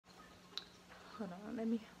on, let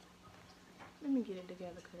me get it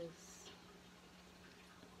together because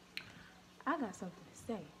I got something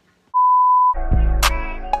to say.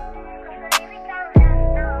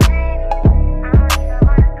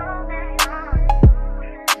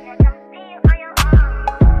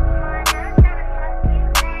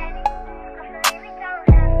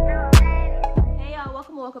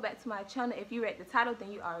 Welcome back to my channel. If you read the title, then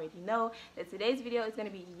you already know that today's video is going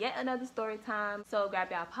to be yet another story time. So grab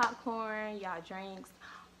y'all popcorn, y'all drinks,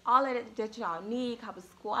 all of it that y'all need. Cop a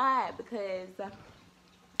squad because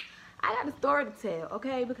I got a story to tell,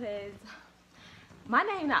 okay? Because my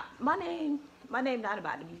name not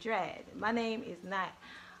about to be dragged. My name is not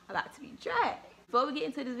about to be dragged. Before we get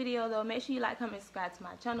into this video though, make sure you like, comment, subscribe to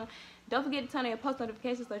my channel. Don't forget to turn on your post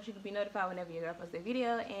notifications so that you can be notified whenever your girl posts a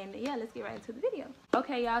video. And yeah, let's get right into the video.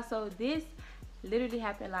 Okay y'all, so this literally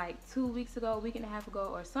happened like 2 weeks ago, a week and a half ago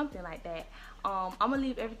or something like that. I'm gonna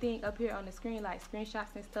leave everything up here on the screen, like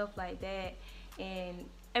screenshots and stuff like that and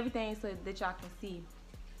everything, so that y'all can see,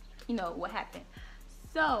 you know, what happened.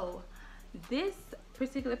 So this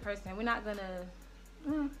particular person, we're not gonna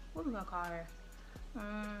what we gonna call her?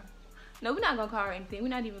 No, we're not gonna call her anything. We're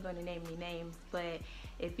not even gonna name any names. But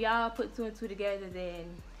if y'all put 2 and 2 together, then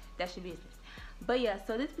that's your business. But yeah,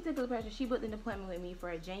 so this particular person, she booked an appointment with me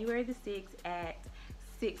for January the 6th at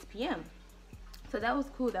 6 p.m. So that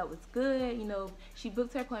was cool. That was good. You know, she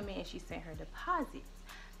booked her appointment and she sent her deposits.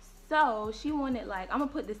 So she wanted, like, I'm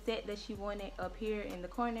gonna put the set that she wanted up here in the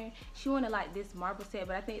corner. She wanted like this marble set,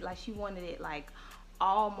 but I think like she wanted it like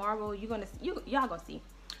all marble. Y'all gonna see.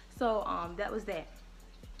 So that was that.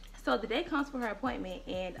 So the day comes for her appointment,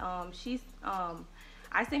 and I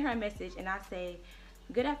sent her a message and I say,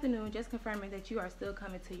 "Good afternoon, just confirming that you are still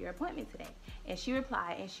coming to your appointment today." And she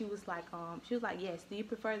replied and she was like, "Yes, do you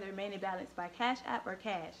prefer the remaining balance by Cash App or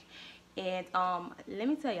cash?" And let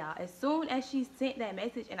me tell y'all, as soon as she sent that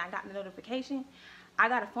message and I got the notification, I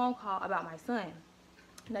got a phone call about my son.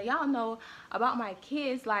 Now y'all know about my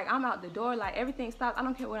kids, like I'm out the door, like everything stops. I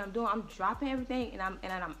don't care what I'm doing, I'm dropping everything and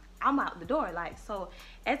I'm out the door. Like, so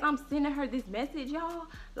as I'm sending her this message, y'all,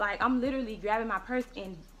 like I'm literally grabbing my purse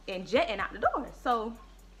and jetting out the door. So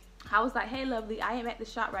I was like, "Hey lovely, I am at the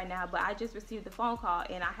shop right now, but I just received the phone call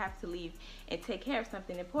and I have to leave and take care of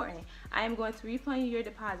something important. I am going to refund you your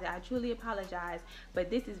deposit. I truly apologize,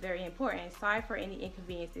 but this is very important. Sorry for any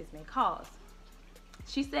inconvenience this may cause."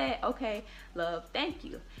 She said, "Okay, love, thank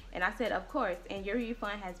you." And I said, "Of course, and your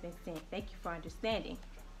refund has been sent. Thank you for understanding."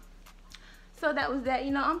 So that was that.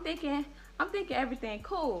 You know, I'm thinking everything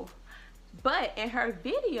cool. But in her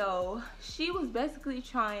video, she was basically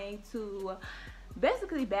trying to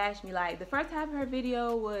bash me. Like the first half of her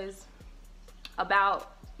video was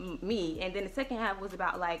about me, and then the second half was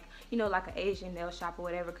about, like, you know, like an Asian nail shop or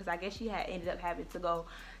whatever, because I guess she had ended up having to go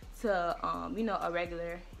to you know, a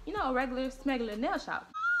regular smegular nail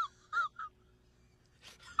shop.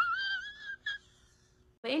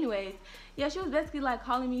 But anyways, yeah, she was basically like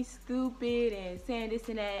calling me stupid and saying this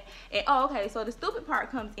and that. And oh, okay, so the stupid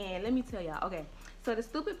part comes in. Let me tell y'all. Okay, so the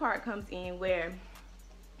stupid part comes in where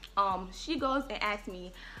she goes and asks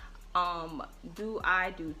me, do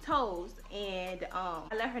I do toes? And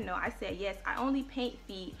I let her know. I said, "Yes, I only paint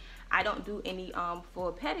feet. I don't do any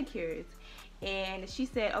full pedicures." And she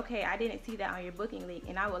said, "Okay, I didn't see that on your booking link,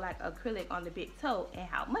 and I would like acrylic on the big toe, and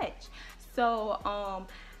how much?" So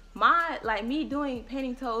me doing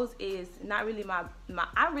painting toes is not really my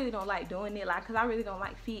I really don't like doing it, like, because I really don't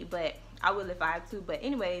like feet, but I will if I have to. But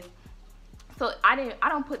anyways, so I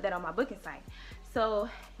don't put that on my booking site. So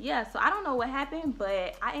yeah, so I don't know what happened,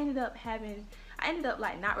 but I ended up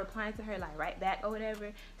like not replying to her like right back or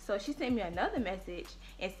whatever. So she sent me another message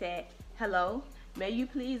and said, "Hello, may you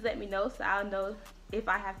please let me know so I'll know if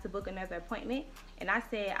I have to book another appointment?" And I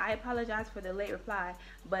said, "I apologize for the late reply,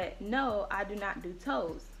 but no, I do not do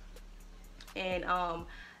toes." And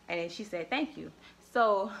then she said, "Thank you."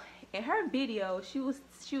 So in her video, she was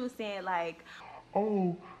saying like,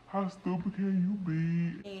 "Oh, how stupid can you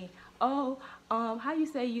be?" And, "Oh, how you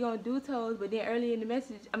say you gonna do toes, but then early in the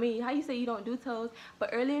message, how you say you don't do toes, but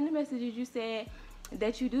early in the messages you said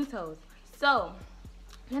that you do toes." So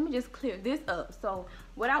let me just clear this up. So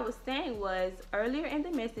what I was saying was, earlier in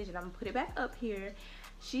the message, and I'm gonna put it back up here,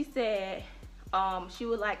 she said she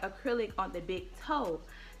would like acrylic on the big toe.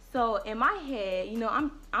 So in my head, you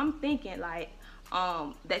know, I'm thinking like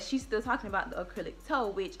that she's still talking about the acrylic toe,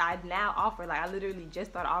 which I now offer. Like I literally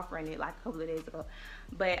just started offering it like a couple of days ago.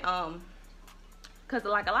 But because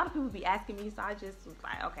like a lot of people be asking me, so I just was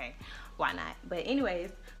like, okay, why not? But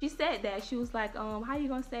anyways, she said that she was like, how you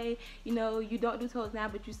gonna say, you know, you don't do toes now,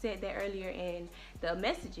 but you said that earlier in the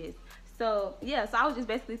messages. So yeah, so I was just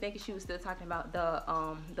basically thinking she was still talking about the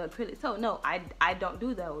acrylic toe. No, I don't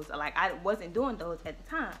do those. Like, I wasn't doing those at the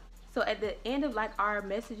time. So at the end of like our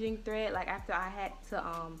messaging thread, like after I had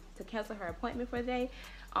to cancel her appointment for the day,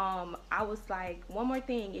 I was like, one more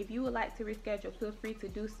thing, if you would like to reschedule, feel free to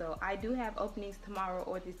do so. I do have openings tomorrow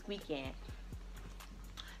or this weekend.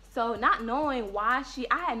 So not knowing why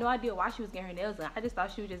I had no idea why she was getting her nails done. I just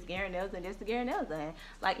thought she was just getting her nails done just to get her nails done,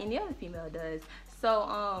 like any other female does.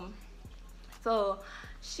 So so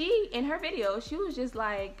she, in her video, she was just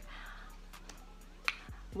like,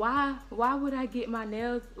 why would I get my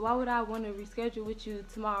nails, why would I want to reschedule with you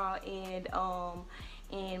tomorrow, and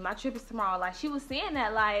my trip is tomorrow. Like, she was saying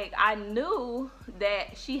that like I knew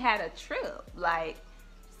that she had a trip. Like,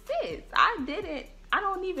 sis, I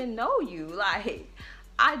don't even know you. Like,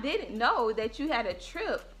 I didn't know that you had a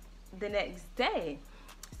trip the next day.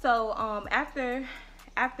 So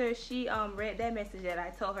after she read that message that I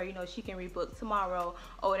told her, you know, she can rebook tomorrow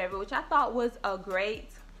or whatever, which I thought was a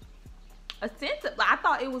sense of, I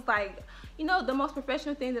thought it was like, you know, the most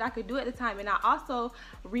professional thing that I could do at the time. And I also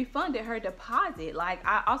refunded her deposit. Like,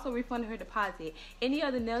 I also refunded her deposit. Any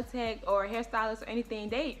other nail tech or hairstylist or anything,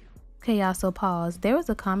 Okay, y'all, so pause. There was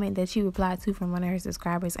a comment that she replied to from one of her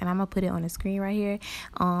subscribers, and I'm gonna put it on the screen right here.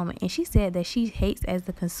 And she said that she hates, as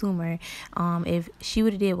the consumer, if she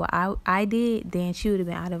would have did what I did, then she would have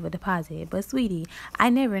been out of a deposit. But sweetie, I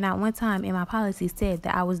never, not one time in my policy, said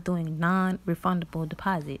that I was doing non-refundable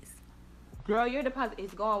deposits. Girl, your deposit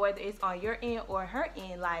is going whether it's on your end or her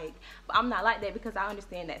end. Like, but I'm not like that, because I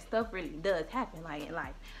understand that stuff really does happen, like, in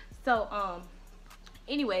life. So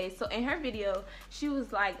anyway, so in her video, she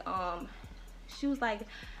was like,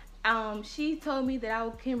 she told me that I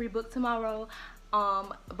can rebook tomorrow,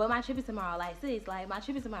 but my trip is tomorrow. Like, sis, like, my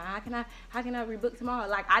trip is tomorrow. How can I rebook tomorrow?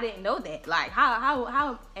 Like, I didn't know that. Like,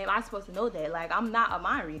 how am I supposed to know that? Like, I'm not a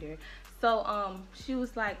mind reader. So she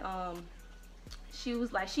was like,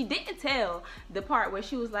 she didn't tell the part where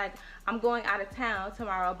she was like, I'm going out of town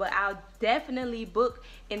tomorrow, but I'll definitely book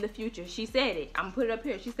in the future. She said it. I'm gonna put it up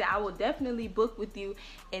here. She said, I will definitely book with you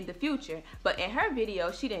in the future. But in her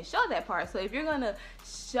video, she didn't show that part. So if you're gonna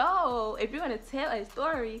tell a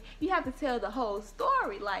story, you have to tell the whole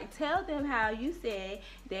story. Like, tell them how you said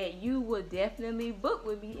that you would definitely book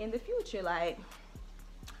with me in the future. Like,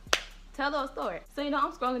 tell those stories. So, you know,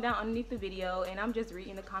 I'm scrolling down underneath the video and I'm just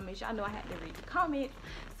reading the comments. Y'all know I had to read the comments.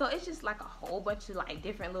 So it's just like a whole bunch of like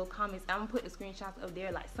different little comments. I'm gonna put the screenshots up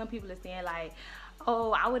there. Like, some people are saying like,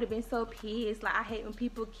 oh, I would have been so pissed. Like, I hate when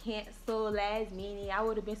people cancel last minute. I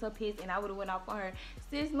would have been so pissed and I would have went off on her.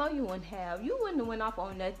 Sis, no, you wouldn't have. You wouldn't have went off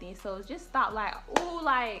on nothing. So just stop like, ooh,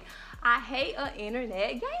 like, I hate an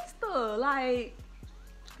internet gangster. Like,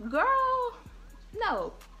 girl,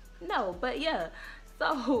 no. But yeah,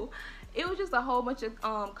 so it was just a whole bunch of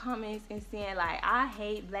comments and saying like,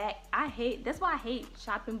 that's why I hate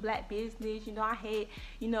shopping black business. You know, I hate,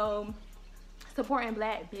 you know, supporting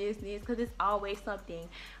black business, because it's always something.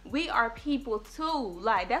 We are people too.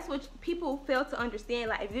 Like, that's what people fail to understand.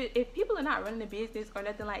 Like, if people are not running a business or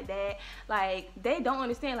nothing like that, like, they don't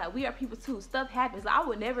understand. Like, we are people too. Stuff happens. Like, I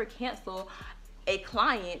would never cancel a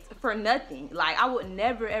client for nothing. Like, I would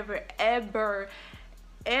never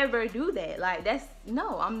ever do that. Like, that's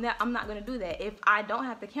no, I'm not gonna do that. If I don't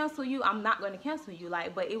have to cancel you, I'm not gonna cancel you.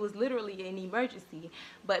 Like, but it was literally an emergency.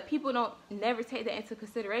 But people don't never take that into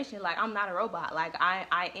consideration. Like, I'm not a robot. Like,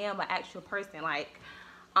 I am an actual person. Like,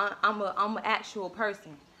 I'm an actual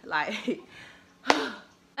person. Like,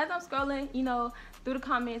 as I'm scrolling, you know, through the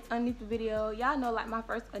comments underneath the video, y'all know, like, my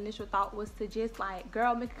first initial thought was to just like,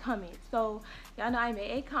 girl, make a comment. So y'all know I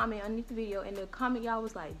made a comment underneath the video, and the comment, y'all,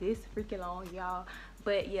 was like this freaking long, y'all.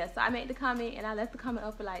 But yeah, so I made the comment and I left the comment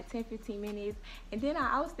up for like 10-15 minutes, and then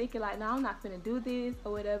I was thinking like, no, I'm not gonna do this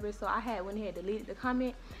or whatever. So I went ahead and deleted the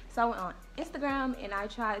comment. So I went on Instagram and I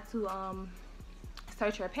tried to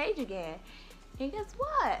search her page again, and guess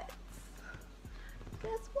what?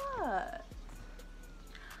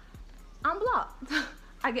 I'm blocked.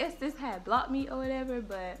 I guess this had blocked me or whatever,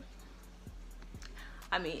 but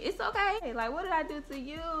I mean, it's okay. Like, what did I do to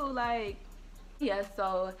you? Like, yeah,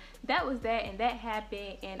 so that was that, and that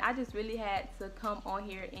happened, and I just really had to come on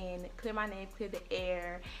here and clear my name, clear the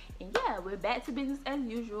air. And yeah, we're back to business as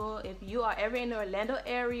usual. If you are ever in the Orlando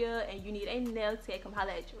area and you need a nail tech, come holler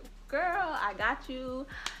at your girl. I got you.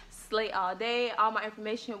 Slay all day. All my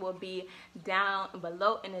information will be down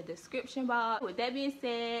below in the description box. With that being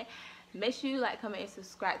said, make sure you like, comment, and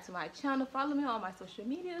subscribe to my channel. Follow me on my social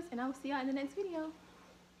medias, and I will see y'all in the next video.